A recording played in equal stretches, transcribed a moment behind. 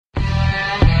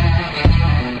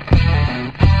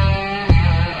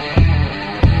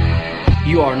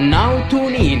You are now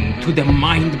tuned in to the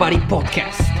Mind Body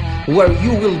Podcast, where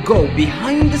you will go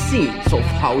behind the scenes of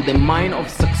how the mind of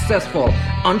successful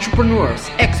entrepreneurs,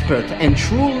 experts, and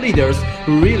true leaders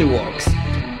really works.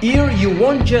 Here you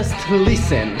won't just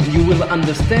listen, you will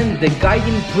understand the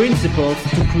guiding principles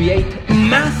to create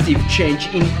massive change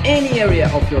in any area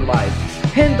of your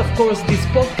life. And of course, this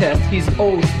podcast is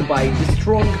hosted by the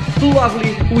strong,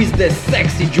 lovely, with the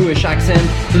sexy Jewish accent,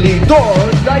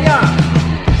 Lidor Dayan.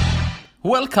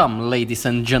 Welcome, ladies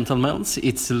and gentlemen.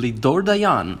 It's Lidor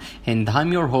Dayan, and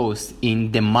I'm your host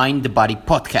in the Mind Body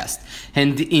Podcast.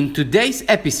 And in today's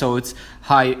episodes,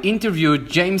 I interviewed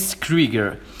James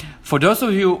Krieger. For those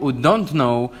of you who don't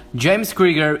know, James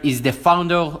Krieger is the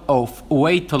founder of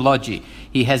Weightology.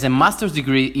 He has a master's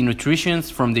degree in nutrition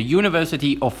from the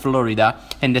University of Florida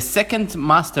and a second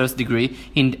master's degree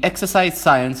in exercise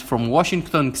science from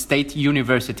Washington State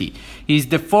University. He is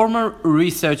the former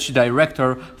research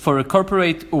director for a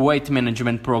corporate weight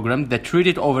management program that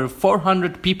treated over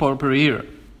 400 people per year,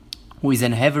 with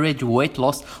an average weight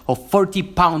loss of 40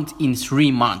 pounds in 3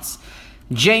 months.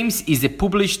 James is a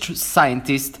published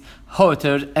scientist,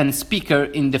 author, and speaker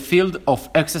in the field of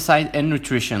exercise and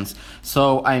nutrition.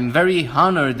 So I'm very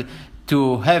honored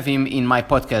to have him in my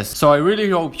podcast. So I really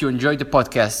hope you enjoyed the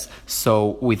podcast.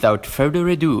 So without further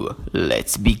ado,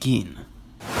 let's begin.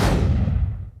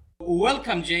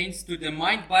 Welcome, James, to the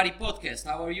Mind Body Podcast.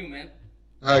 How are you, man?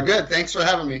 Good. Thanks for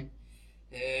having me.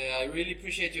 I really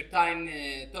appreciate your time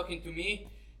talking to me.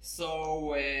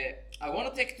 So I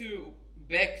want to take you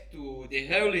back to the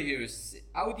early years.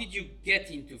 How did you get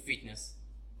into fitness?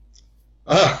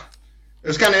 It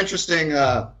was kind of interesting.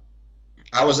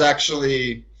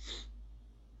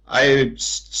 I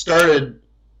started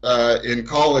in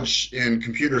college in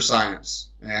computer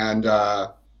science, and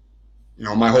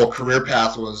my whole career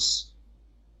path was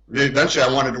eventually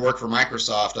I wanted to work for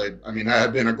Microsoft. I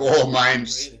had been a goal of mine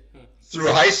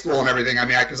through high school and everything.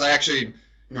 Because I actually,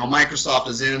 Microsoft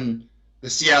is in the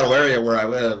Seattle area where I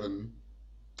live, and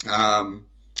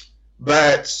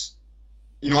but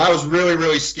I was really,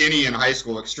 really skinny in high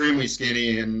school, extremely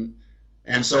skinny, and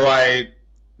so I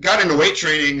got into weight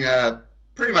training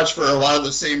pretty much for a lot of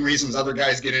the same reasons other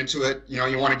guys get into it.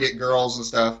 You want to get girls and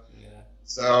stuff. Yeah.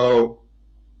 So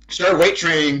started weight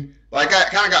training, but I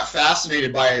kind of got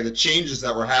fascinated by the changes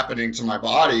that were happening to my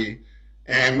body,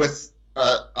 and with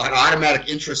an automatic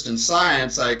interest in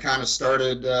science, I kind of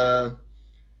started.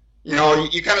 You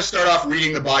kind of start off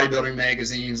reading the bodybuilding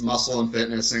magazines, Muscle and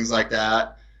Fitness, things like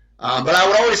that. But I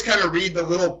would always kind of read the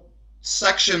little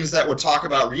sections that would talk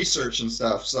about research and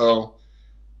stuff. So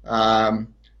I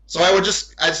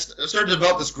started to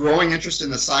develop this growing interest in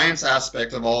the science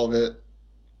aspect of all of it.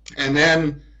 And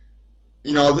then,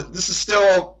 this is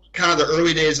still kind of the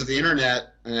early days of the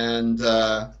internet. And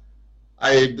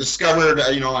I discovered,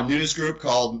 a news group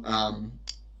called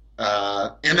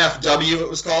MFW, it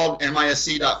was called,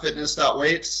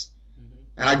 misc.fitness.weights.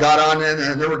 And I got on in,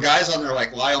 and there were guys on there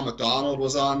like Lyle McDonald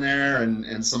was on there,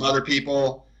 and some other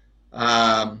people.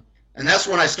 And that's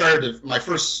when I started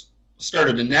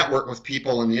to network with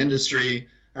people in the industry.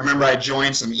 I remember I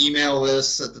joined some email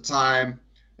lists at the time,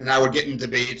 and I would get in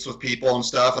debates with people and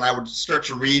stuff, and I would start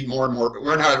to read more and more,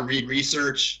 learn how to read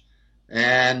research.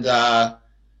 And then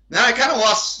I kind of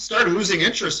started losing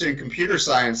interest in computer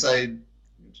science.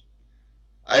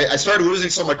 I started losing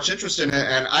so much interest in it,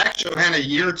 and I actually had a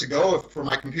year to go for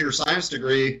my computer science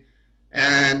degree,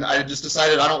 and I just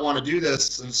decided I don't want to do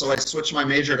this, and so I switched my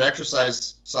major to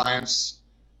exercise science,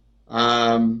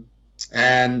 and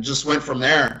just went from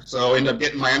there. So I ended up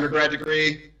getting my undergrad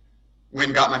degree, went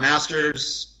and got my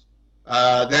master's.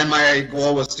 Then my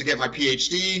goal was to get my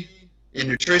PhD in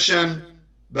nutrition,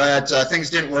 but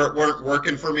things weren't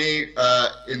working for me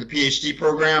in the PhD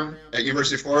program at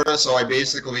University of Florida, so I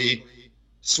basically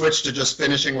switched to just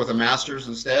finishing with a master's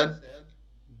instead,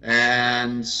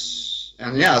 and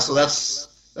yeah, so that's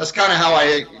kind of how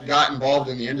I got involved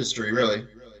in the industry, really.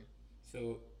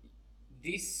 So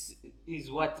this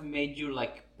is what made you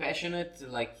passionate,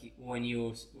 when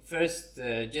you first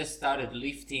just started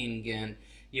lifting, and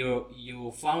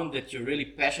you found that you're really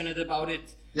passionate about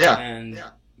it. Yeah. And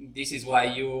this is why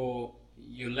you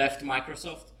left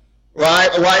Microsoft.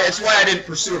 It's why I didn't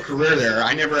pursue a career there.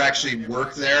 I never actually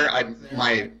worked there.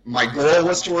 My goal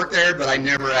was to work there, but I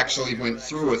never actually went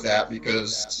through with that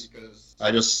because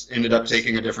I just ended up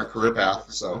taking a different career path.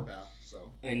 So.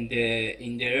 And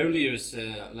in the early years,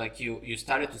 you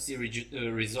started to see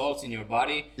results in your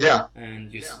body. Yeah.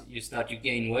 And you start to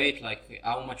gain weight.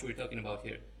 How much we're talking about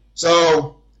here?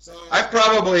 So I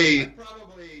probably.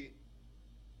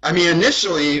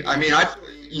 Initially,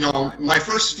 my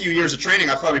first few years of training,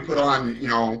 I probably put on,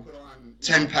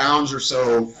 10 pounds or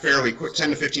so fairly quick, 10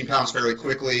 to 15 pounds fairly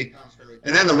quickly.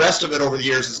 And then the rest of it over the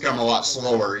years has come a lot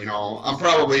slower. I'm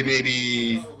probably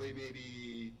maybe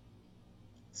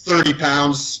 30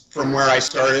 pounds from where I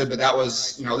started, but that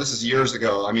was, this is years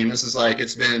ago. I mean, this is like,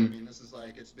 it's been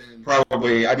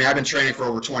probably, I mean, I've been training for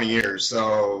over 20 years.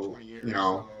 So,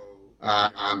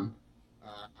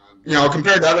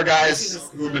 compared to other guys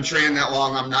who've been training that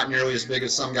long, I'm not nearly as big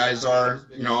as some guys are,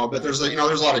 but there's a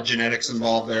lot of genetics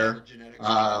involved there.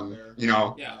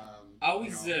 Yeah. How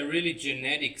is really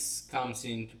genetics comes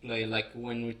into play? Like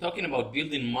when we're talking about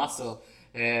building muscle,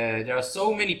 there are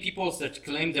so many people that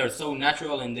claim they're so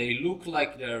natural and they look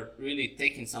like they're really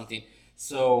taking something.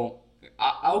 So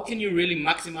how can you really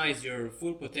maximize your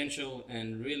full potential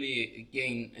and really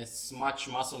gain as much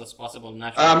muscle as possible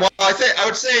naturally? Well, I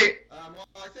would say,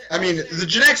 I mean, the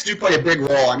genetics do play a big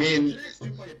role. I mean,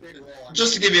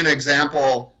 just to give you an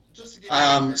example,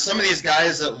 some of these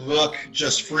guys that look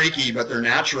just freaky, but they're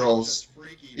naturals,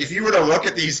 if you were to look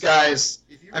at these guys,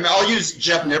 I mean, I'll use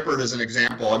Jeff Nippert as an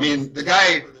example. I mean, the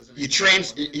guy, he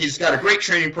trains, he's got a great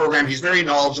training program, he's very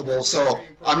knowledgeable, so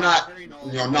I'm not,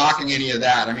 knocking any of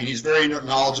that. I mean, he's very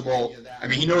knowledgeable. I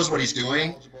mean, he knows what he's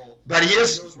doing, but he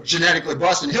is genetically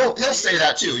blessed, and he'll say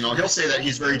that too. He'll say that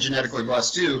he's very genetically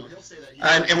blessed too.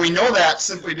 And we know that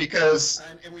simply because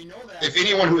if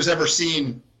anyone who's ever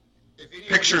seen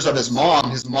pictures of his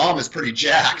mom is pretty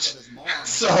jacked.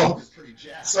 So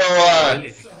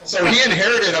he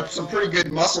inherited some pretty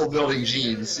good muscle building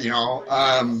genes,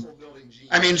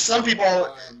 I mean, some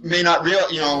people may not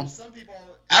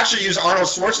actually use Arnold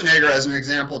Schwarzenegger as an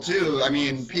example too. I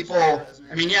mean,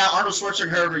 Arnold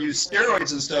Schwarzenegger used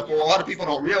steroids and stuff, but what a lot of people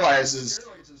don't realize is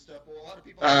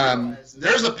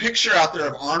there's a picture out there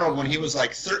of Arnold when he was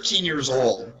like 13 years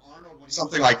old,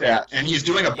 something like that, and he's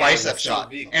doing a bicep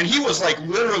shot, and he was like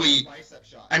literally,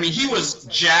 I mean, he was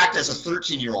jacked as a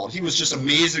 13-year-old. He was just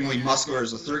amazingly muscular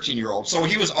as a 13-year-old. So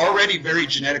he was already very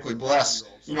genetically blessed,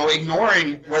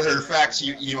 ignoring whether in fact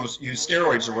you use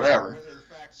steroids or whatever.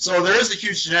 So there is a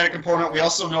huge genetic component. We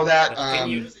also know that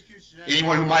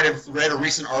anyone who might have read a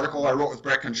recent article I wrote with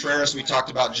Brett Contreras, we talked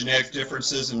about genetic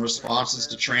differences and responses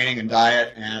to training and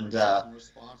diet, and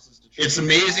it's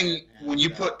amazing when you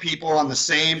put people on the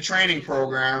same training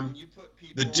program,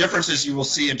 the differences you will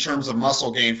see in terms of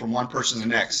muscle gain from one person to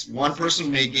the next. One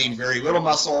person may gain very little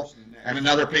muscle, and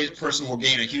another person will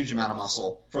gain a huge amount of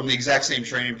muscle from the exact same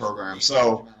training program.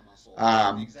 So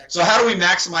how do we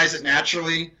maximize it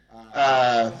naturally?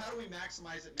 I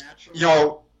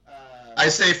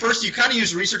say first you kind of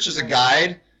use research as a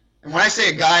guide. And when I say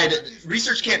a guide,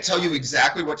 research can't tell you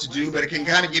exactly what to do, but it can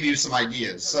kind of give you some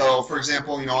ideas. So, for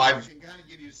example, I've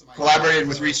collaborated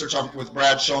with research with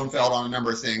Brad Schoenfeld on a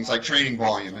number of things, like training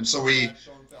volume. And so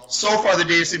far the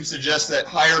data seems to suggest that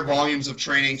higher volumes of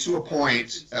training, to a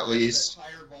point at least,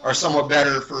 are somewhat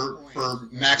better for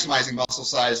maximizing muscle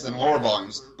size than lower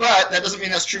volumes. But that doesn't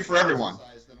mean that's true for everyone.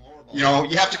 You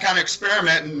have to kind of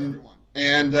experiment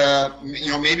and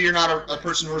maybe you're not a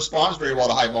person who responds very well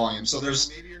to high volume. So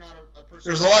there's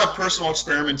a lot of personal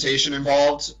experimentation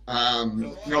involved.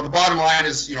 The bottom line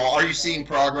is, are you seeing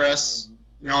progress?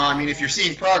 If you're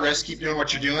seeing progress, keep doing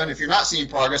what you're doing. If you're not seeing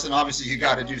progress, then obviously you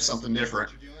got to do something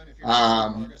different.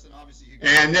 And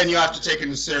then you have to take into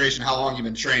consideration how long you've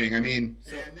been training. I mean,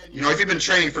 if you've been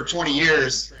training for 20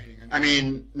 years, I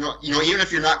mean, even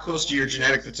if you're not close to your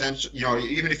genetic potential,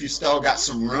 even if you still got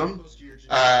some room,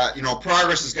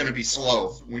 progress is going to be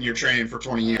slow when you're training for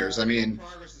 20 years. I mean,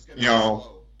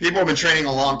 people have been training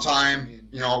a long time.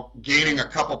 Gaining a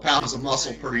couple pounds of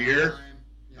muscle per year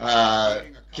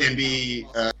can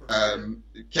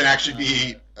actually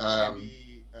be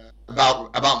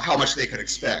about how much they could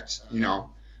expect.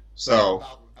 So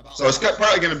it's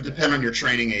probably going to depend on your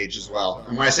training age as well.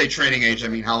 And when I say training age, I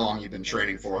mean how long you've been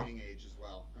training for.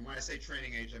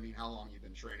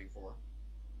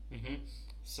 Mm-hmm.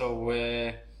 So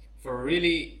for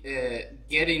really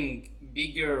getting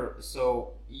bigger,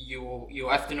 so you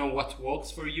have to know what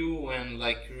works for you and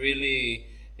like really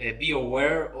be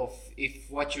aware of if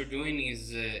what you're doing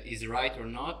is right or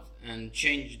not, and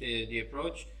change the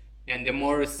approach. And the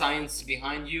more science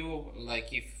behind you,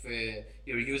 like if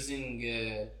you're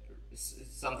using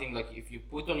something like if you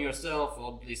put on yourself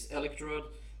all this electrode,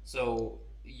 so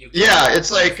you can it's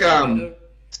like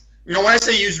when I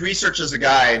say use research as a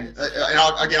guide, and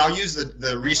I'll use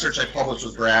the research I published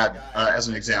with Brad as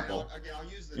an example.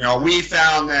 We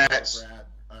found that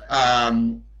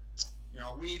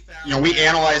we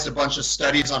analyzed a bunch of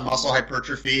studies on muscle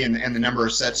hypertrophy and the number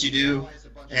of sets you do,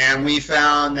 and we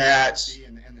found that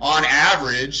on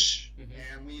average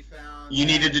you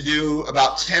needed to do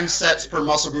about 10 sets per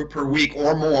muscle group per week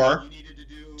or more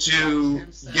to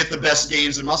get the best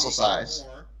gains in muscle size.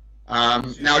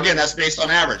 Now, again, that's based on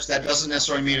average. That doesn't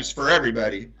necessarily mean it's for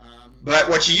everybody. But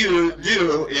what you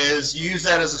do is you use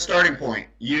that as a starting point.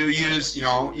 You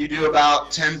do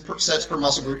about 10 sets per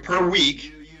muscle group per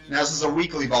week. And this is a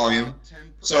weekly volume.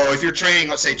 So if you're training,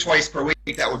 let's say, twice per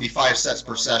week, that would be 5 sets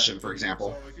per session, for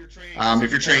example.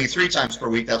 If you're training 3 times per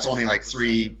week, that's only like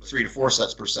 3 to 4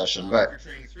 sets per session. But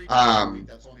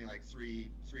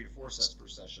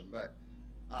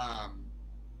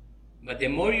But the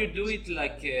more you do it,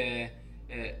 like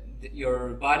your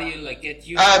body like get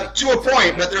used to a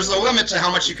point, but there's a limit to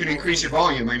how much you can increase your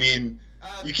volume. I mean,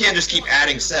 you can't just keep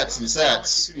adding sets and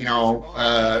sets,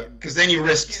 because then you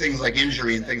risk things like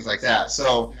injury and things like that.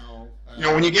 So,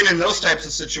 when you get in those types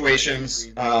of situations,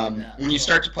 when you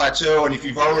start to plateau, and if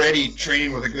you've already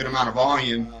trained with a good amount of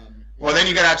volume, well, then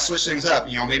you got to switch things up.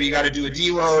 Maybe you got to do a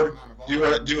deload,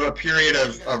 do a period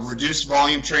of reduced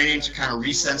volume training to kind of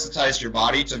resensitize your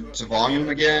body to volume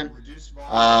again.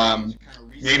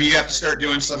 Maybe you have to start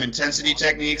doing some intensity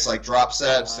techniques like drop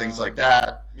sets, things like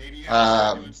that. Eric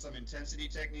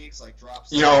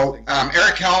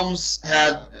Helms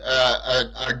had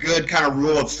a good kind of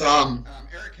rule of thumb.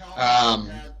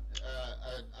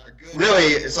 Really,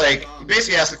 it's like you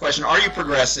basically ask the question, are you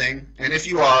progressing? And if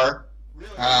you are,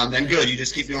 then good, you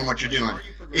just keep doing what you're doing.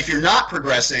 If you're not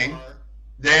progressing,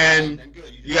 then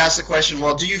you ask the question,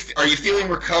 well, are you feeling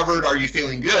recovered? Are you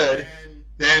feeling good?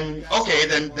 Then okay,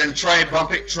 then try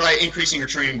increasing your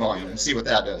training volume and see what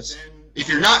that does. If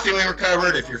you're not feeling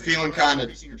recovered, if you're feeling kind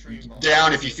of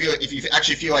down, if you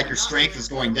actually feel like your strength is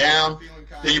going down,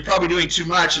 then you're probably doing too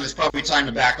much, and it's probably time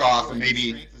to back off and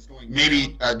maybe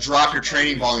drop your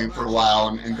training volume for a while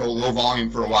and go low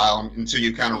volume for a while until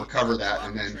you kind of recover that,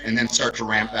 and then start to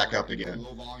ramp back up again.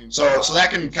 So that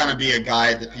can kind of be a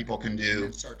guide that people can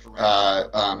do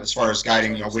as far as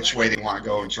guiding which way they want to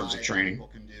go in terms of training.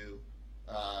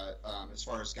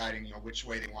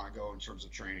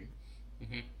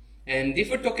 Mm-hmm. And if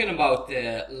we're talking about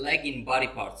lagging body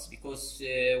parts, because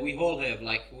we all have,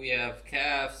 like, we have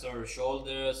calves or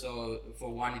shoulders, or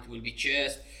for one it will be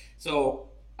chest. So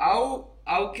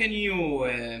how can you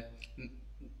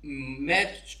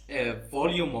match a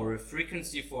volume or a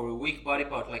frequency for a weak body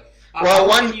part? Like, well,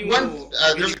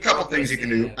 there's a couple things you can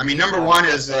do. I mean, number one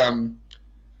is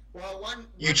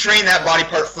you train that body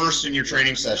part first in your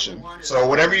training session. So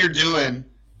whatever you're doing,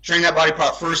 train that body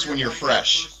part first when you're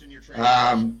fresh.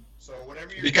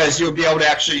 Because you'll be able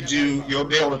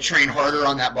to train harder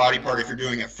on that body part if you're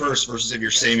doing it first versus if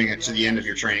you're saving it to the end of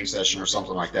your training session or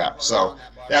something like that. So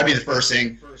that'd be the first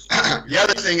thing. The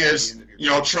other thing is,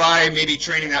 try maybe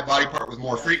training that body part with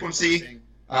more frequency,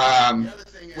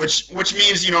 which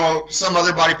means, some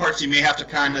other body parts you may have to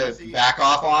kind of back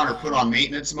off on or put on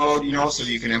maintenance mode, so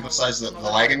you can emphasize the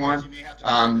lagging one.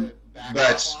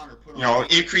 But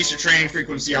increase your training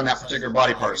frequency on that particular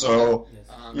body part. So,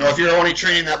 if you're only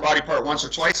training that body part once or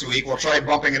twice a week, well, try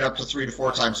bumping it up to 3 to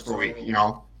 4 times per week, and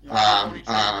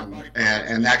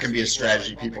that can be a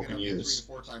strategy people can use.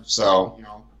 So,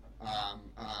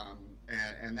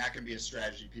 and that can be a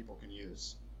strategy people can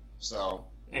use. So.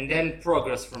 And then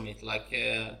progress from it, like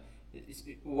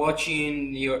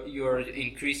watching your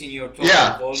increasing your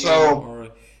total volume or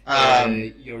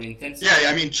your intensity. Yeah,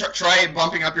 I mean, try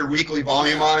bumping up your weekly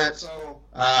volume on it.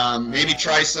 Maybe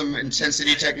try some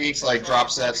intensity techniques like drop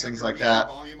sets, things like that.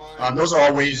 Those are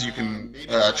all ways you can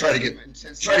try to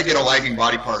get a lagging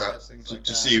body part up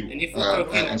to see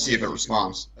and see if it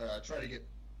responds. Try to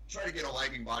get a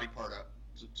lagging body part up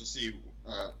to see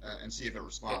and see if it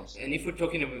responds. And if we're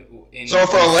talking about so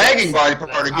for a lagging body part,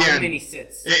 like again, how many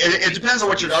sets? It depends on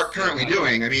what you're currently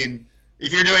doing. I mean,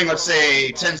 if you're doing, let's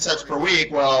say, 10 sets per week,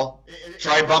 well,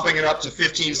 try bumping it up to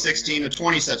 15, 16 to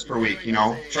 20 sets per week,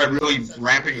 Try really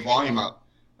ramping the volume up.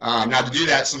 Now, to do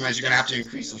that, sometimes you're going to have to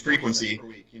increase the frequency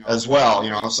as well,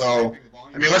 So,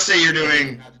 I mean, let's say you're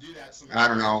doing, I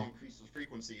don't know,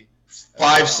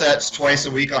 5 sets twice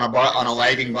a week on a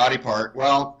lagging body part.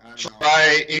 Well,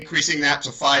 try increasing that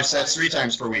to 5 sets 3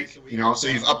 times per week, So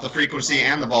you've upped the frequency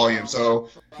and the volume. So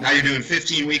now you're doing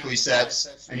 15 weekly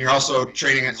sets, and you're also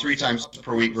training it 3 times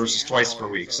per week versus twice per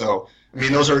week. So, I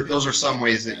mean, those are some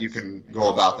ways that you can go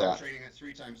about that. Training it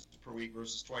 3 times per week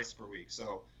versus twice per week.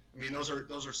 So, I mean, those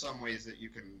are some ways that you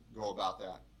can go about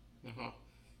that. Uh-huh.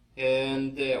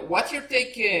 And what's your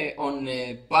take on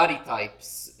body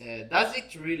types? Does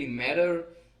it really matter?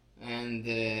 And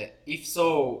if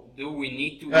so, do we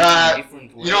need to eat in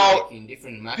different ways, like in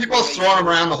different macros? People throw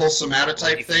around the whole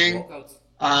somatotype thing,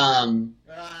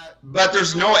 but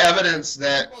there's no evidence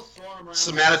that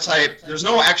somatotype. There's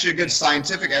no actually good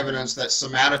scientific evidence that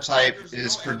somatotype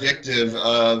is predictive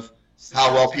of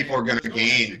how well people are going to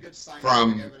gain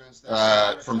from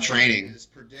training.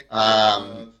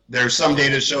 There's some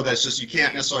data to show that it's just you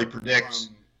can't necessarily predict.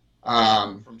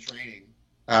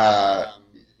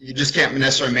 You just can't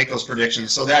necessarily make those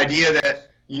predictions. So the idea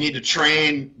that you need to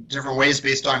train different ways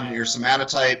based on your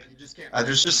somatotype,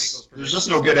 there's just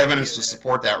no good evidence to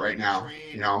support that right now.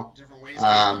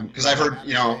 Because I've heard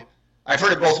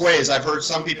it both ways. I've heard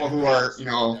some people who are,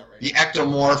 the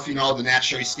ectomorph, the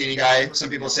naturally skinny guy. Some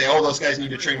people say, oh, those guys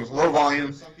need to train with low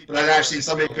volume. But I've actually seen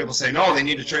some people say, no, they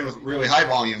need to train with really high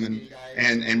volume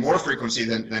and more frequency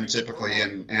than typically.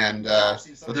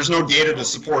 But there's no data to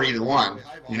support either one,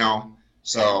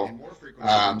 So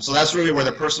that's really where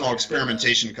the personal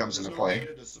experimentation comes into play.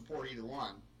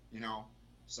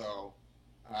 So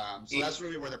that's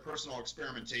really where the personal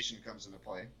experimentation comes into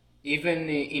play. Even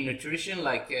in nutrition,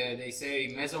 like they say,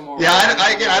 mesomorph. Yeah,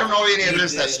 I don't know any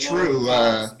evidence that's true.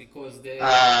 Because they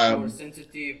are more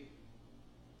sensitive.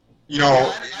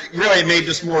 Really, it may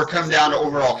just more come down to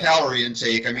overall calorie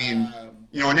intake. I mean,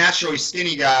 a naturally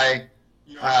skinny guy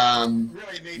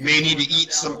may need to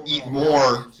eat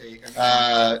more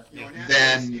than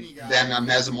a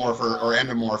mesomorph or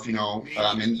endomorph,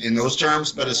 in those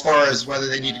terms. But as far as whether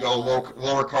they need to go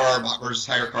lower carb versus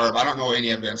higher carb, I don't know any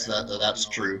evidence that's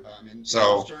true.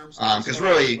 So, because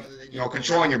really,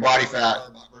 controlling your body fat,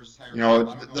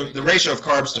 the ratio of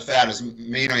carbs to fat is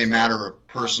mainly a matter of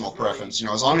personal preference.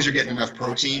 As long as you're getting enough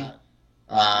protein,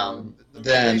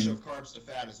 then you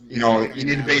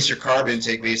need to base your carb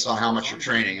intake based on how much you're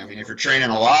training. I mean, if you're training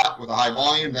a lot with a high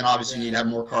volume, then obviously you need to have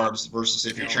more carbs versus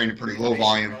if you're training pretty low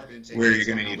volume, where you're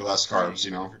going to need less carbs.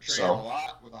 So.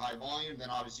 With a high volume, then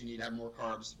obviously you need to have more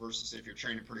carbs versus if you're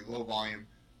training pretty low volume,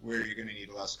 where you're going to need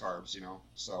less carbs.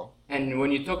 So. And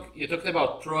when you talked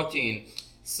about protein,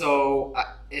 so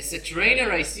as a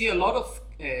trainer, I see a lot of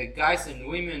guys and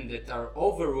women that are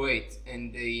overweight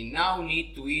and they now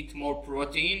need to eat more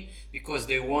protein because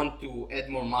they want to add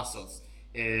more muscles.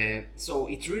 So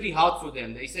it's really hard for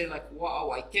them. They say like,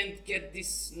 wow, I can't get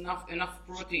this enough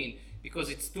protein because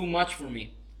it's too much for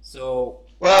me. So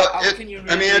how can you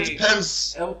really it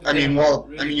depends.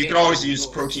 You can always use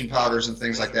protein powders and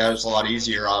things like that. It's a lot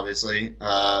easier, obviously.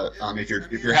 If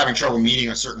you're having trouble meeting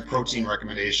a certain protein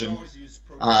recommendation,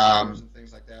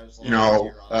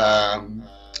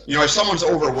 if someone's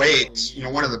overweight,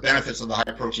 one of the benefits of the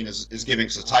high protein is giving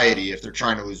satiety if they're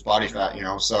trying to lose body fat,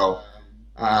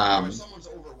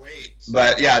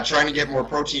 but yeah, trying to get more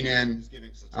protein in,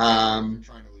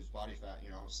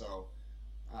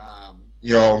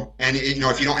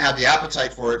 if you don't have the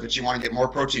appetite for it, but you want to get more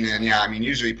protein in,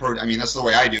 usually that's the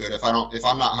way I do it. If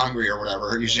I'm not hungry or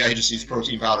whatever, usually I just use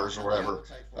protein powders or whatever,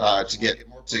 to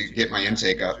get my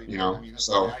intake up,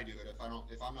 so.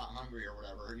 If I'm not hungry or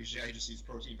whatever, usually I just use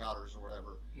protein powders or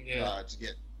whatever, to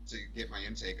get my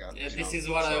intake up. Yeah, this is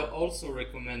what I also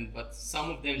recommend, but some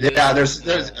of them. Yeah, there's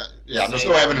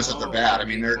no evidence that they're bad.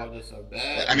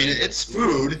 It's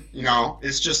food.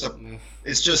 It's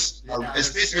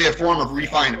basically a form of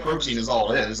refined protein, is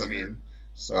all it is.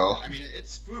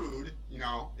 It's food.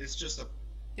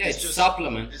 It's a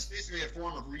supplement. It's basically a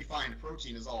form of refined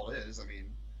protein, is all it is.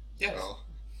 Yeah.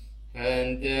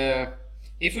 And.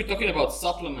 If we're talking about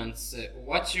supplements,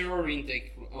 what's your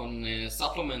intake on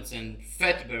supplements and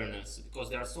fat burners? Because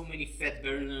there are so many fat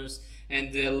burners,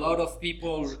 and a lot of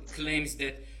people claims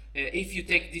that if you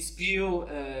take this pill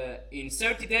in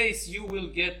 30 days, you will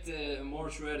get more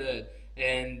shredded.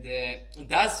 And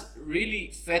does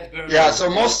really fat burner? Yeah. So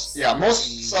most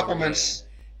supplements.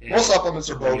 Most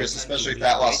supplements are bogus, especially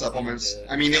fat loss supplements.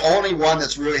 The only one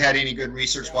that's really had any good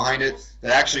research behind it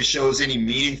that actually shows any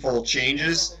meaningful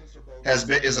changes is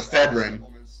ephedrine,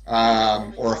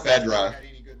 or ephedra.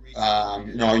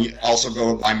 You also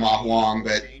go by Ma Huang,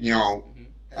 but in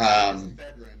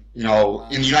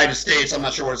the United States, I'm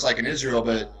not sure what it's like in Israel,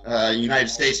 but in the United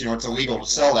States, it's illegal to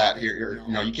sell that here.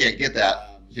 You can't get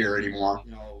that here anymore.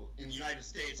 In the United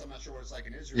States, I'm not sure what it's like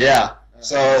in Israel. Yeah.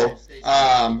 So,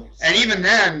 and even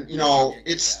then,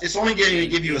 it's only going to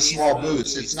give you a small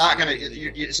boost. It's not like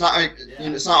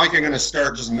you're going to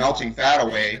start just melting fat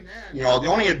away. The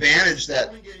only advantage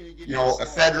that,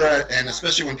 ephedra, and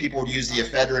especially when people use the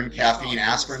ephedrine, caffeine,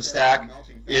 aspirin stack,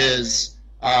 is,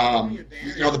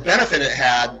 the benefit it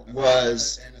had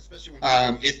was,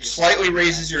 it slightly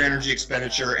raises your energy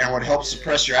expenditure and would help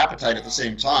suppress your appetite at the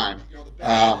same time.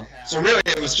 So really,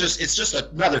 it's just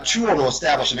another tool to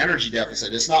establish an energy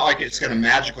deficit. It's not like it's going to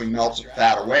magically melt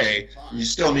fat away. You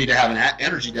still need to have an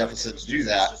energy deficit to do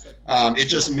that. It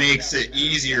just makes it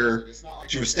easier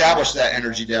to establish that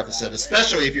energy deficit,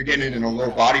 especially if you're getting into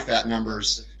low body fat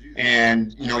numbers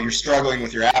and you're struggling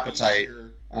with your appetite.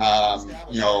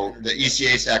 the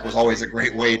ECA stack was always a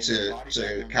great way to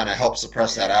kind of help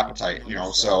suppress that appetite.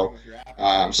 So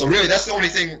really that's the only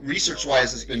thing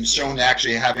research-wise that's been shown to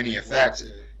actually have any effect.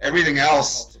 Everything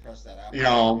else,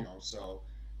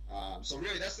 so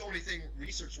really that's the only thing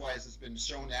research-wise that's been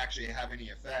shown to actually have any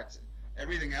effect.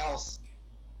 Everything else,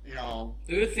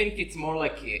 Do you think it's more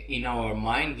like in our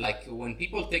mind, like when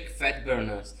people take fat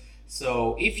burners?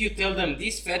 So if you tell them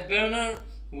this fat burner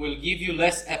will give you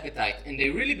less appetite, and they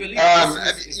really believe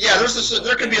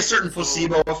there could be a certain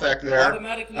placebo effect there.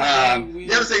 Automatically,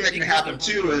 the other thing that can happen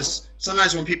too is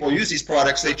sometimes when people use these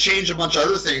products, they change a bunch of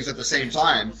other things at the same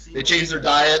time. They change their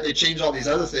diet, they change all these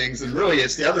other things, and really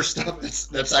it's the other stuff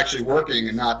that's actually working,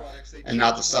 and not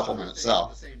the supplement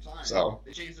itself. So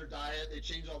they change their diet, they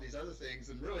change all these other things,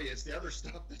 and really it's the other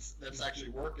stuff that's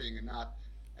actually working, and not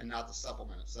the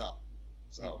supplement itself.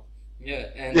 So. No,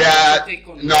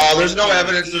 there's no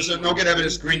evidence. There's no good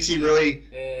evidence green tea really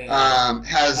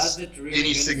has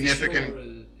any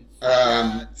significant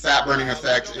fat burning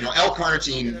effect.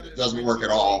 L-carnitine doesn't work at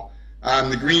all.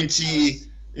 The green tea,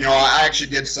 I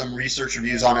actually did some research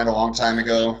reviews on it a long time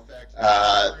ago.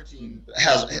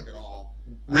 Has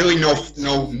really no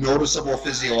noticeable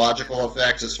physiological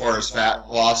effects as far as fat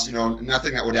loss.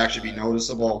 Nothing that would actually be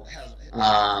noticeable.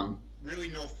 Really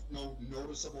no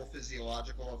noticeable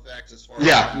physiological effects as far as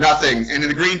nothing. And in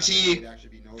the green tea,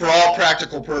 for all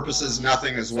practical purposes,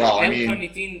 nothing as well. I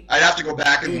mean, I'd have to go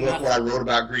back and look what I wrote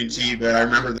about green tea, but I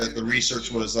remember that the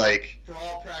research was like,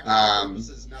 I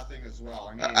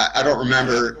don't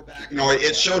remember.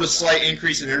 It showed a slight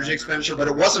increase in energy expenditure, but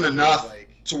it wasn't enough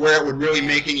to where it would really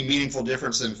make any meaningful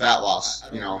difference in fat loss.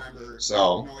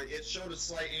 So it showed a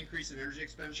slight increase in energy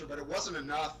expenditure, but it wasn't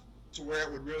enough to where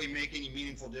it would really make any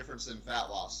meaningful difference in fat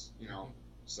loss,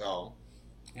 so.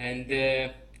 And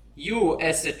you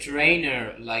as a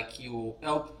trainer, like you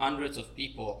help hundreds of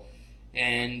people,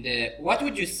 and what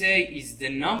would you say is the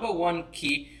number one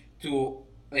key to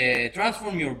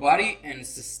transform your body and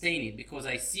sustain it? Because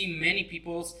I see many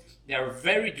people, they are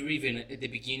very driven at the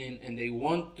beginning and they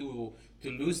want to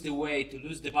lose the weight, to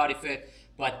lose the body fat,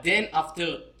 but then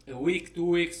after a week, 2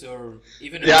 weeks, or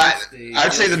even a month,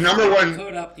 I'd say the number one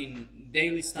caught up in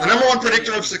daily stuff. The number one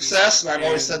predictor of success, and I've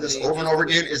always said this over and over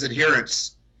again, is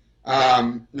adherence.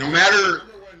 No matter,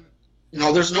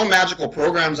 there's no magical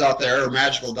programs out there or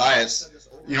magical diets.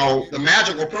 The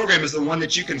magical program is the one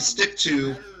that you can stick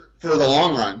to for the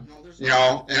long run.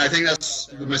 And I think that's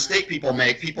the mistake people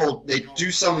make. They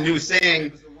do some new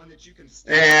thing,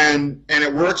 and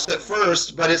it works at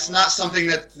first, but it's not something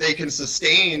that they can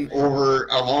sustain over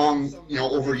a long,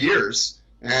 over years.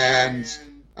 And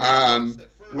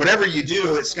whatever you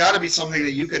do, it's got to be something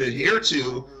that you could adhere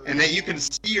to, and that you can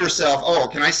see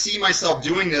yourself, can I see myself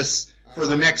doing this for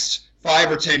the next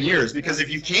 5 or 10 years? Because if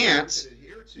you can't,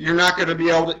 you're not going to be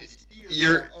able to,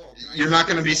 you're not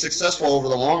going to be successful over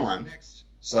the long run.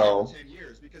 So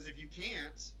because if you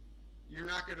can't, you're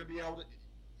not going to be able to,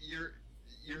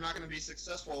 you're not going to be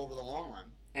successful over the long run.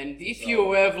 And if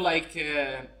you have like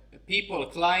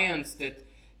clients that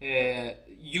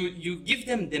you give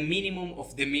them the minimum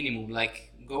of the minimum, like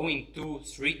going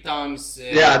 2-3 times.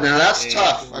 Now that's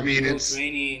tough. I mean, it's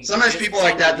training. Sometimes people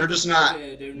like that, they're just not,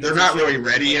 they're not really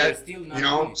ready yet.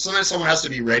 Sometimes someone has to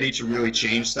be ready to really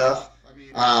change stuff.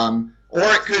 Or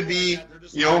it could be,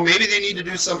 maybe they need to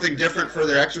do something different for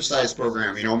their exercise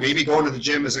program. Maybe going to the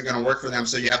gym isn't going to work for them,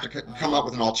 so you have to come up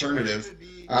with an alternative.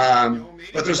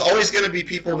 But there's always going to be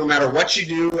people, no matter what you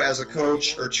do as a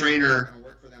coach or trainer,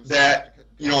 that,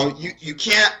 you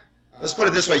can't, let's put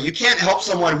it this way, you can't help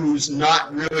someone who's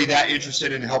not really that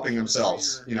interested in helping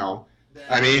themselves,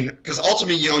 I mean, because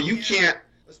ultimately, you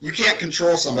can't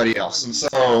control somebody else. And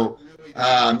so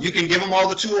you can give them all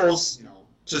the tools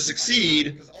to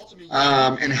succeed,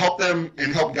 and help them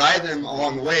and help guide them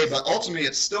along the way, but ultimately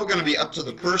it's still going to be up to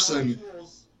the person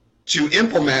to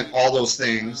implement all those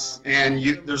things, and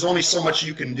there's only so much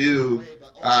you can do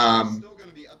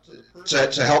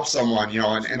to help someone,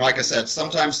 and like I said,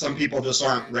 sometimes some people just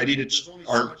aren't ready to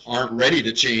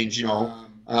change,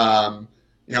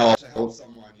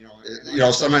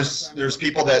 sometimes there's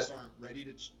people that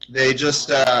they just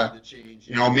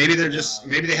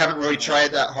maybe they haven't really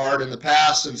tried that hard in the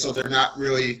past, and so they're not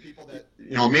really,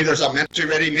 maybe they're not mentally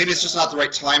ready, maybe it's just not the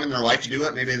right time in their life to do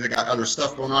it, maybe they got other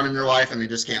stuff going on in their life and they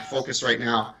just can't focus right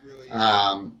now.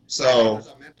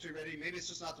 Maybe it's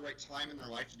just not the right time in their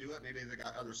life to do it. Maybe they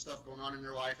got other stuff going on in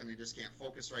their life and they just can't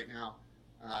focus right now.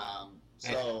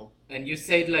 And you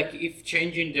said, like, if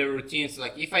changing their routines,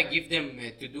 like if I give them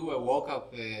to do a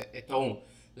workout at home,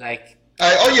 like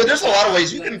Oh yeah, there's a lot of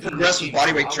ways you like can in the progress with gym? So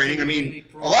bodyweight how can training. I you mean,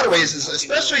 really a lot of progress ways and is how can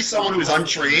you especially someone achieve who's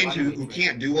muscle in untrained, who bodyweight training?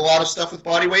 can't do a lot of stuff with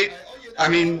bodyweight. I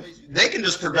mean, they can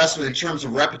just progress with in terms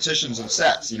of repetitions and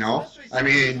sets. You know, I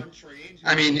mean,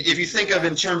 if you think of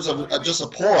in terms of just a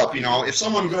pull-up, if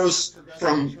someone goes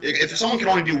from, if someone can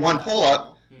only do one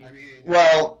pull-up,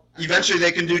 well, eventually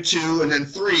they can do two and then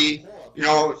three.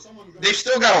 They've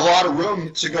still got a lot of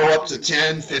room to go up to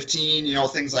 10, 15,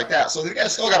 things like that. So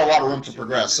still got a lot of room to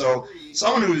progress. So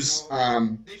someone who's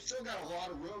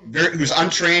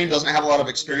untrained, doesn't have a lot of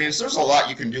experience, there's a lot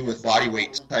you can do with body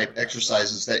weight type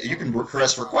exercises that you can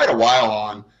progress for quite a while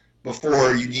on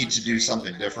before you need to do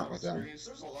something different with them. There's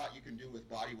a lot you can do with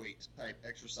body weight type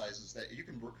exercises that you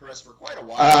can progress for quite a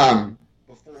while.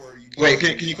 Wait,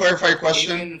 can you clarify your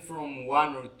question? Even from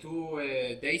 1 or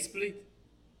 2 day split?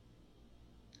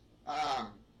 Um,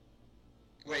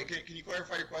 Wait, can you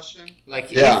clarify your question?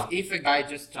 Like Yeah. if a guy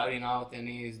just starting out and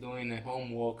he's doing a home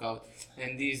workout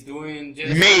and he's doing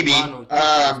just Maybe. 1 or 2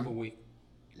 times per week,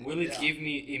 will it give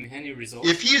him any results?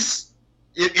 If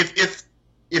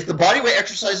the bodyweight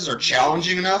exercises are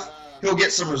challenging enough, he'll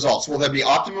get some results. Will there be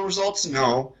optimal results?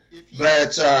 No.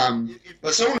 But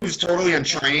someone who's totally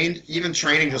untrained, even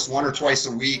training just 1 or 2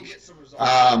 a week,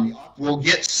 will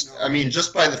get. I mean,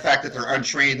 just by the fact that they're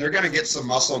untrained, they're going to get some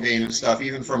muscle gain and stuff,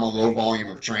 even from a low volume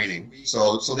of training.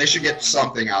 So they should get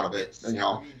something out of it.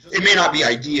 It may not be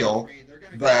ideal,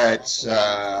 but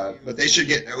they should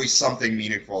get at least something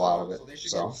meaningful out of it.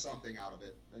 So.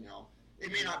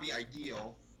 It may not be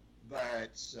ideal,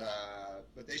 but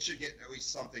they should get at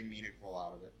least something meaningful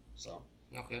out of it. So.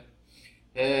 Okay.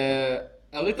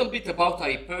 A little bit about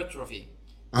hypertrophy.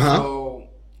 Uh-huh. So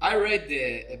I read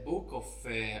a book of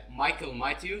Michael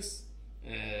Matthews,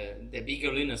 The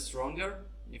Bigger, Leaner, Stronger,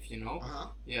 if you know. Uh-huh.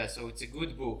 Yeah, so it's a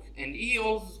good book. And he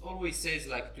always says,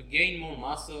 like, to gain more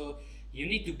muscle, you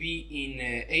need to be in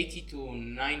 80 to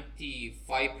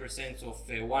 95% of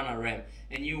 1 RM.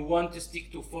 And you want to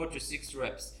stick to 4 to 6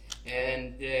 reps.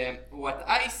 And what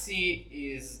I see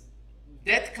is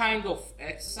that kind of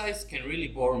exercise can really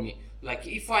bore me. Like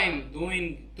if I'm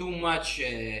doing too much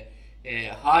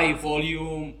high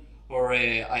volume, or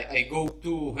I go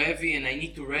too heavy and I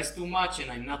need to rest too much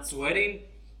and I'm not sweating,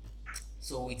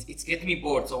 so it's get me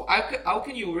bored. So how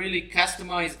can you really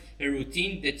customize a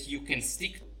routine that you can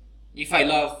stick to? If I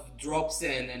love drops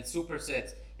and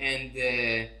supersets, and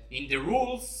in the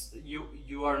rules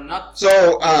you are not.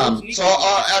 So I'll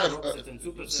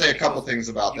say a couple things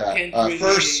about that. You can't really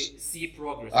First, see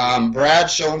progress. Brad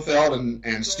Schoenfeld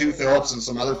and Stu Phillips and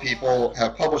some other people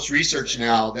have published research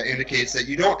now that indicates that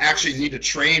you don't actually need to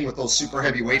train with those super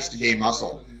heavy weights to gain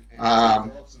muscle.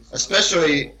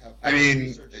 Especially, I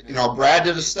mean, Brad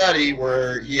did a study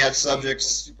where he had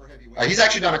subjects. He's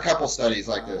actually done a couple studies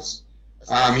like this.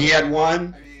 He had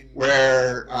one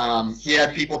where he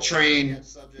had people train,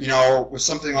 with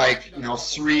something like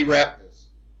 3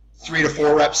 to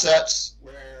 4 rep sets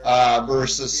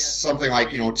versus something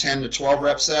like 10 to 12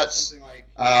 rep sets,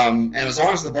 and as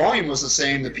long as the volume was the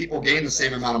same, the people gained the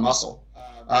same amount of muscle.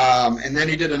 And then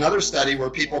he did another study where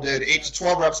people did 8 to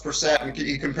 12 reps per set, and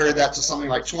he compared that to something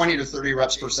like 20 to 30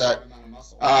 reps per set.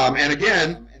 And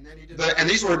again, and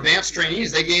these were advanced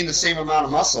trainees, they gained the same amount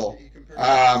of muscle.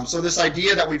 So this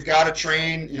idea that we've got to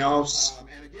train,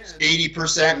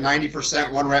 80%,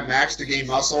 90%, 1 rep max to gain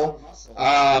muscle,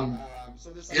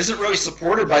 isn't really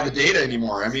supported by the data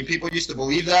anymore. I mean, people used to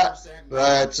believe that,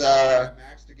 but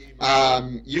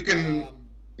you can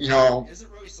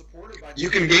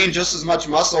gain just as much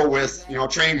muscle with,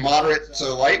 training moderate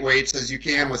to light weights as you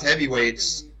can with heavy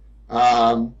weights.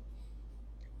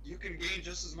 You can gain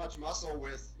just as much muscle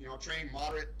with, training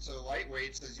moderate to light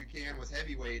weights as you can with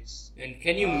heavy weights. And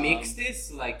can you mix this?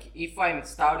 Like if I'm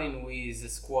starting with a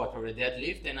squat or a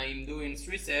deadlift and I'm doing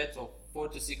 3 sets of 4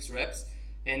 to 6 reps,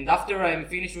 and after I'm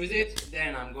finished with it,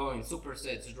 then I'm going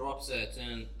supersets, drop sets,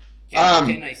 and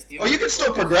can I still? Well, you can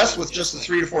still progress with just the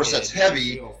 3 to 4 sets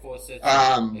heavy. 3 or 4 sets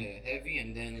heavy,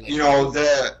 and then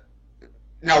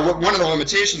now one of the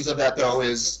limitations of that though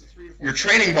is your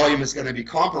training volume is going to be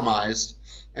compromised.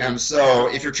 And so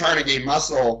if you're trying to gain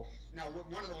muscle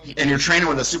and you're training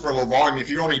with a super low volume, if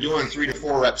you're only doing 3 to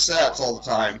 4 rep sets all the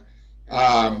time,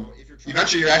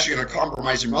 eventually you're actually going to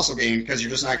compromise your muscle gain because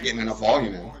you're just not getting enough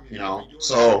volume in,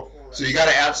 So you got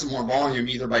to add some more volume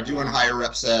either by doing higher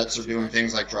rep sets or doing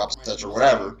things like drop sets or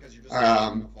whatever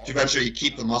to eventually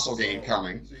keep the muscle gain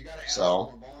coming.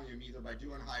 So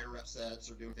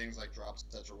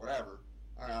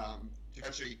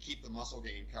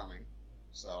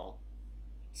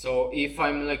So if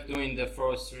I'm like doing the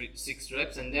first 6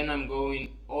 reps and then I'm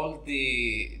going all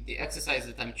the exercise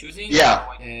that I'm choosing, Yeah.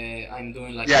 I'm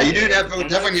doing like Yeah, you do 10 definitely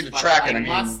reps, need to but track it. I I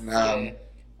must mean, you measure it.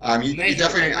 I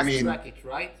definitely, I must mean, track it,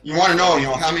 right? you want to So know, that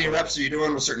how it's many important. reps are you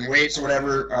doing with certain weights or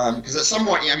whatever, because at some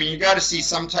point, I mean, you got to see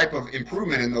some type of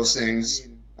improvement in those things.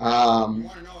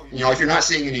 If you're not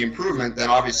seeing any improvement, then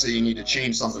obviously you need to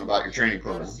change something about your training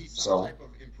program. So.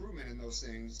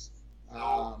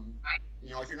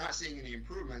 So If you're not seeing any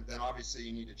improvement, then obviously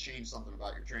you need to change something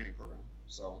about your training program.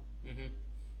 So. mhm.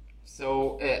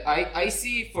 So I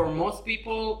see for most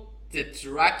people the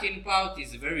tracking part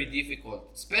is very difficult,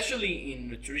 especially in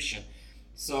nutrition.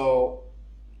 So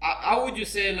how would you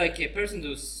say like a person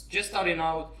who's just starting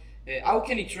out, how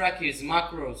can he track his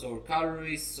macros or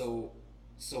calories so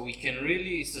he can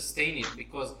really sustain it?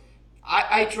 Because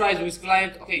I tried with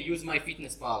client, okay, use my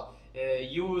fitness pal,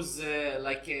 use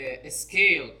like a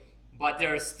scale, but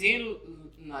they're still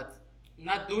not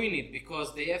not doing it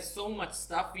because they have so much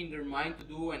stuff in their mind to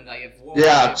do, and I have work, I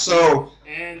Yeah. have this, So.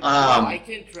 and wow, I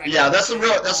can't track Yeah, it. that's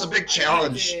a big I need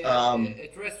challenge. a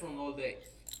restaurant all day.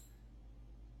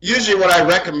 Usually, what I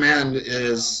recommend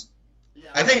is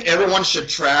I think everyone should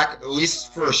track at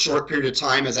least for a short period of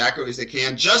time as accurately as they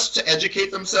can, just to educate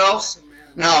themselves.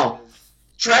 Now,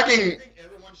 tracking,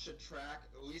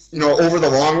 over the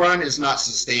long run is not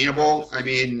sustainable. I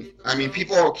mean,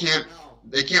 people can't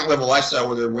live a lifestyle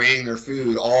where they're weighing their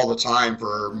food all the time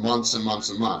for months and months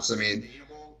and months. I mean,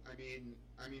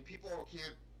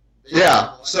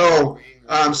 yeah. So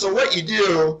what you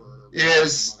do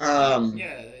is, Yeah,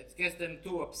 it gets them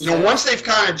too once obsessed. they've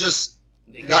kind of just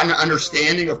gotten an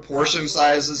understanding of portion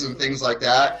sizes and things like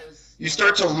that, you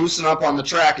start to loosen up on the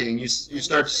tracking. You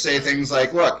start to say things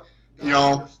like, look,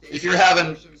 if you're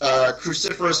having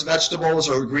cruciferous vegetables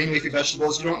or green leafy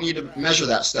vegetables, you don't need to measure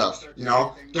that stuff.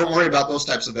 Don't worry about those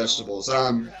types of vegetables.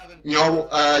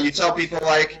 You tell people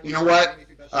like, you know what,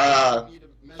 a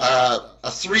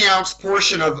 3-ounce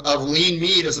portion of lean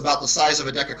meat is about the size of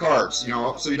a deck of cards.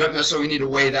 So you don't necessarily need to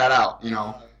weigh that out.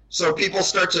 So people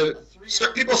start to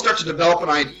develop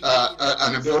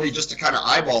an ability just to kind of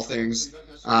eyeball things.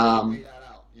 And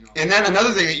then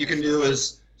another thing that you can do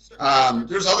is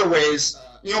there's other ways.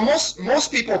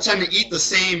 Most people tend to eat the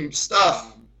same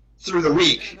stuff through the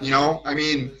week.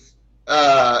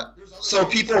 So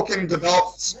people can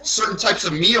develop certain types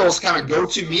of meals, kind of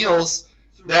go-to meals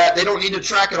that they don't need to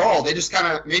track at all. They just kind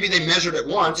of, maybe they measured it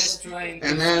once,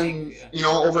 and then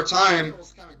over time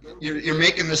you're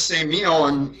making the same meal,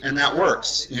 and that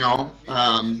works.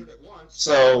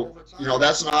 So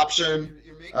that's an option.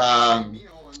 Uh,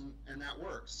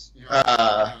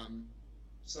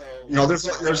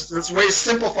 there's ways,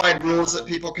 simplified rules that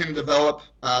people can develop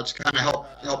to kind of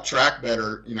help track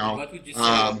better. What would you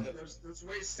say?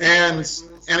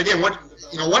 And again,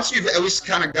 once you've at least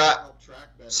kind of got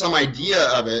some idea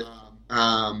of it,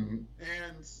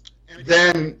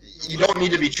 then you don't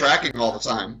need to be tracking all the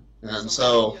time. And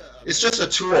so it's just a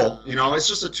tool. It's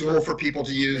just a tool for people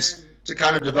to use to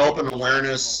kind of develop an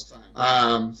awareness.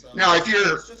 Now, if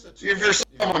you're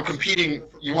someone competing,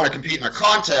 you want to compete in a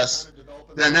contest,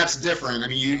 then that's different. I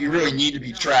mean, you really need to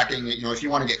be tracking. If you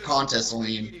want to get contest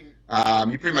lean,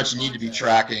 you pretty much need to be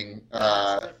tracking.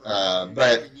 But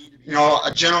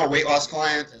a general weight loss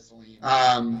client,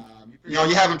 you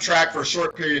have them track for a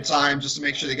short period of time just to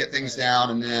make sure they get things down,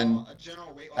 and then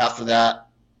after that,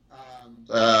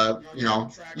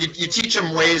 you teach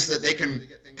them ways that they can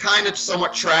kind of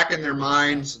somewhat track in their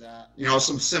minds,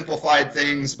 some simplified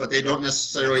things, but they don't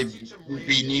necessarily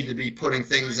need to be putting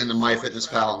things into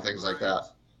MyFitnessPal and things like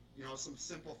that. Some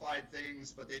simplified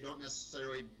things, but they don't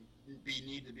necessarily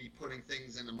need to be putting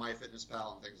things into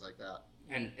MyFitnessPal and things like that.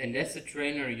 And as a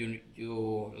trainer, you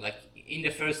like in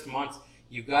the first months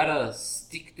you gotta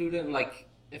stick to them like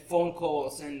phone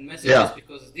calls and messages,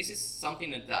 because this is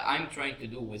something that I'm trying to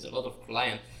do with a lot of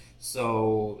clients,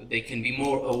 so they can be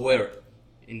more aware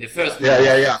in the first month.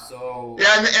 Yeah. So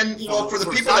and for the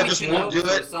people that just won't do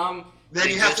it, then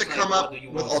you have to come up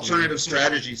with alternative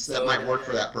strategies that might work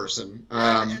for that person.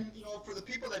 For the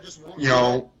people that just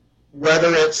won't,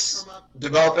 whether it's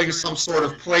developing some sort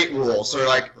of plate rule. So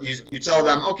like you tell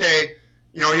them, okay,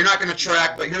 you're not going to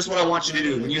track, but here's what I want you to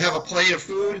do. When you have a plate of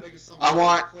food, I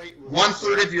want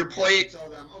 1/3 of your plate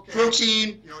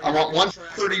protein, I want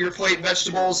 1/3 of your plate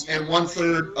vegetables, and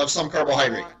 1/3 of some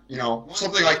carbohydrate.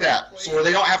 Something like that. So where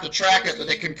they don't have to track it, but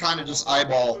they can kind of just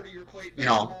eyeball.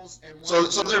 So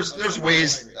there's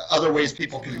other ways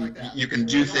you can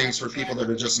do things for people that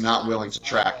are just not willing to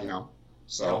track.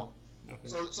 So. Okay.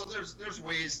 So there's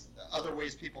other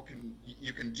ways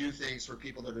you can do things for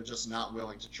people that are just not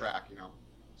willing to track.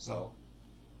 So.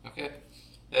 Okay.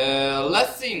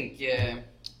 Let's think.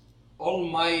 All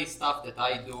my stuff that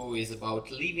I do is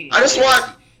about living. I just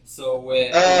want. So, what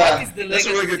is the That's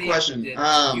a really good legacy question.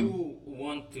 that you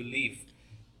want to leave?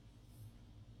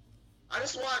 I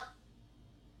just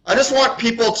want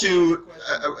people to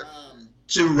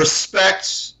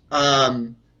respect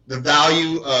the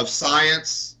value of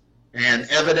science and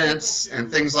evidence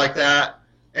and things like that,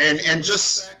 and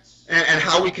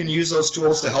how we can use those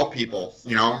tools to help people.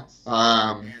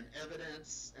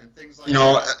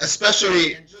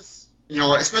 Especially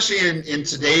in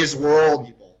today's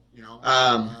world.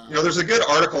 There's a good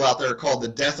article out there called "The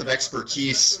Death of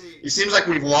Expertise." It seems like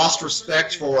we've lost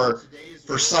respect for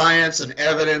science and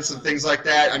evidence and things like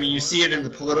that. I mean, you see it in the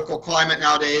political climate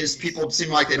nowadays. People seem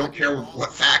like they don't care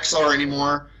what facts are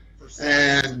anymore,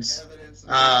 and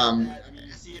I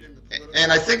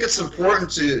think it's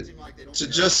important to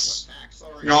just,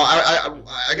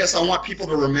 I guess I want people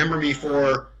to remember me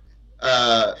for,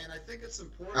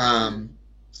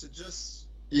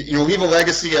 leave a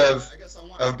legacy of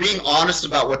being honest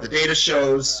about what the data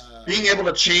shows, being able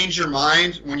to change your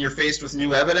mind when you're faced with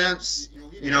new evidence,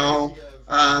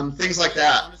 things like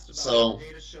that. So,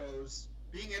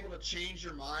 being able to change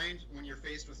your mind when you're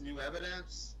faced with new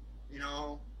evidence,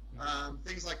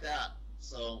 things like that.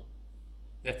 So,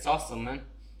 that's awesome, man.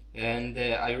 And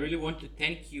I really want to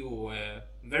thank you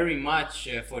very much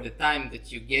for the time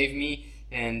that you gave me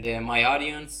and my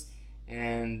audience.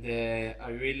 And I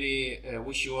really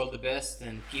wish you all the best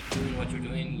and keep doing what you're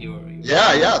doing.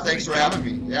 Yeah. Thanks for having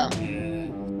me. Yeah.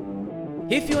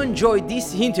 If you enjoyed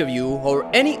this interview or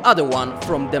any other one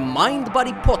from the Mind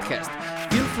Body Podcast,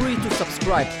 feel free to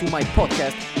subscribe to my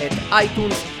podcast at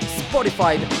iTunes,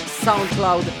 Spotify,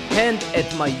 SoundCloud, and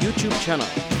at my YouTube channel.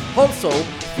 Also,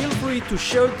 feel free to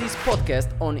share this podcast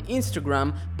on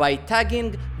Instagram by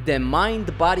tagging the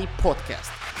Mind Body Podcast.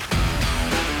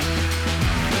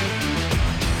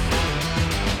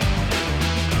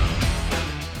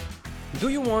 Do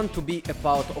you want to be a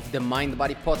part of the Mind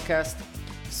Body Podcast?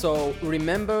 So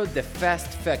remember the FAST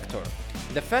factor.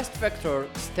 The FAST factor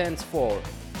stands for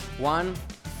 1.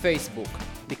 Facebook.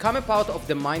 Become a part of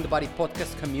the Mind Body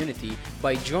Podcast community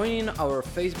by joining our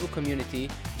Facebook community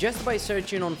just by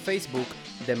searching on Facebook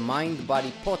the Mind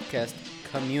Body Podcast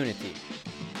community.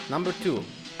 Number 2.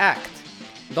 Act.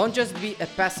 Don't just be a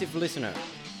passive listener.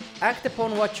 Act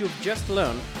upon what you've just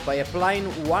learned by applying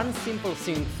one simple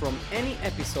thing from any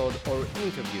episode or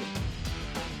interview.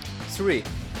 3.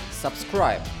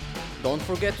 Subscribe. Don't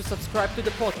forget to subscribe to the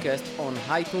podcast on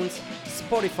iTunes,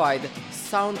 Spotify,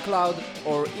 SoundCloud,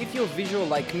 or if you're visual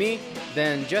like me,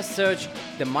 then just search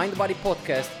the Mind Body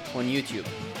Podcast on YouTube.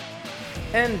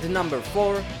 And number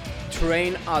 4,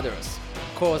 train others.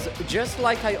 Cause just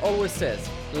like I always says,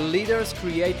 leaders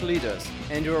create leaders,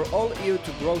 and you're all here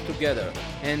to grow together.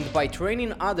 And by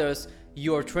training others,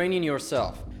 you're training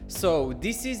yourself. So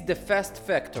this is the FAST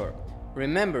factor.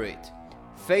 Remember it.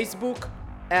 Facebook,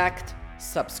 act,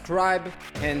 subscribe,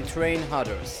 and train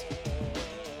others.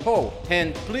 Oh,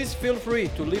 and please feel free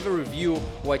to leave a review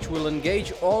which will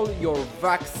engage all your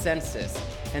VAC senses.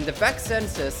 And the VAC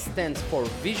senses stands for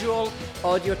visual,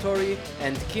 auditory,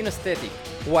 and kinesthetic,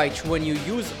 which when you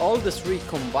use all the three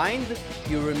combined,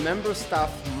 you remember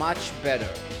stuff much better.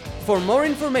 For more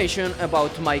information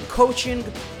about my coaching,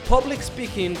 public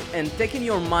speaking, and taking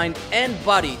your mind and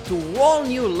body to all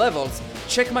new levels,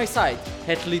 check my site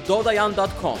at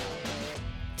lidodayan.com.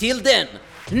 Till then,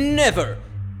 never,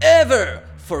 ever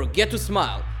forget to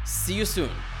smile. See you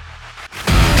soon.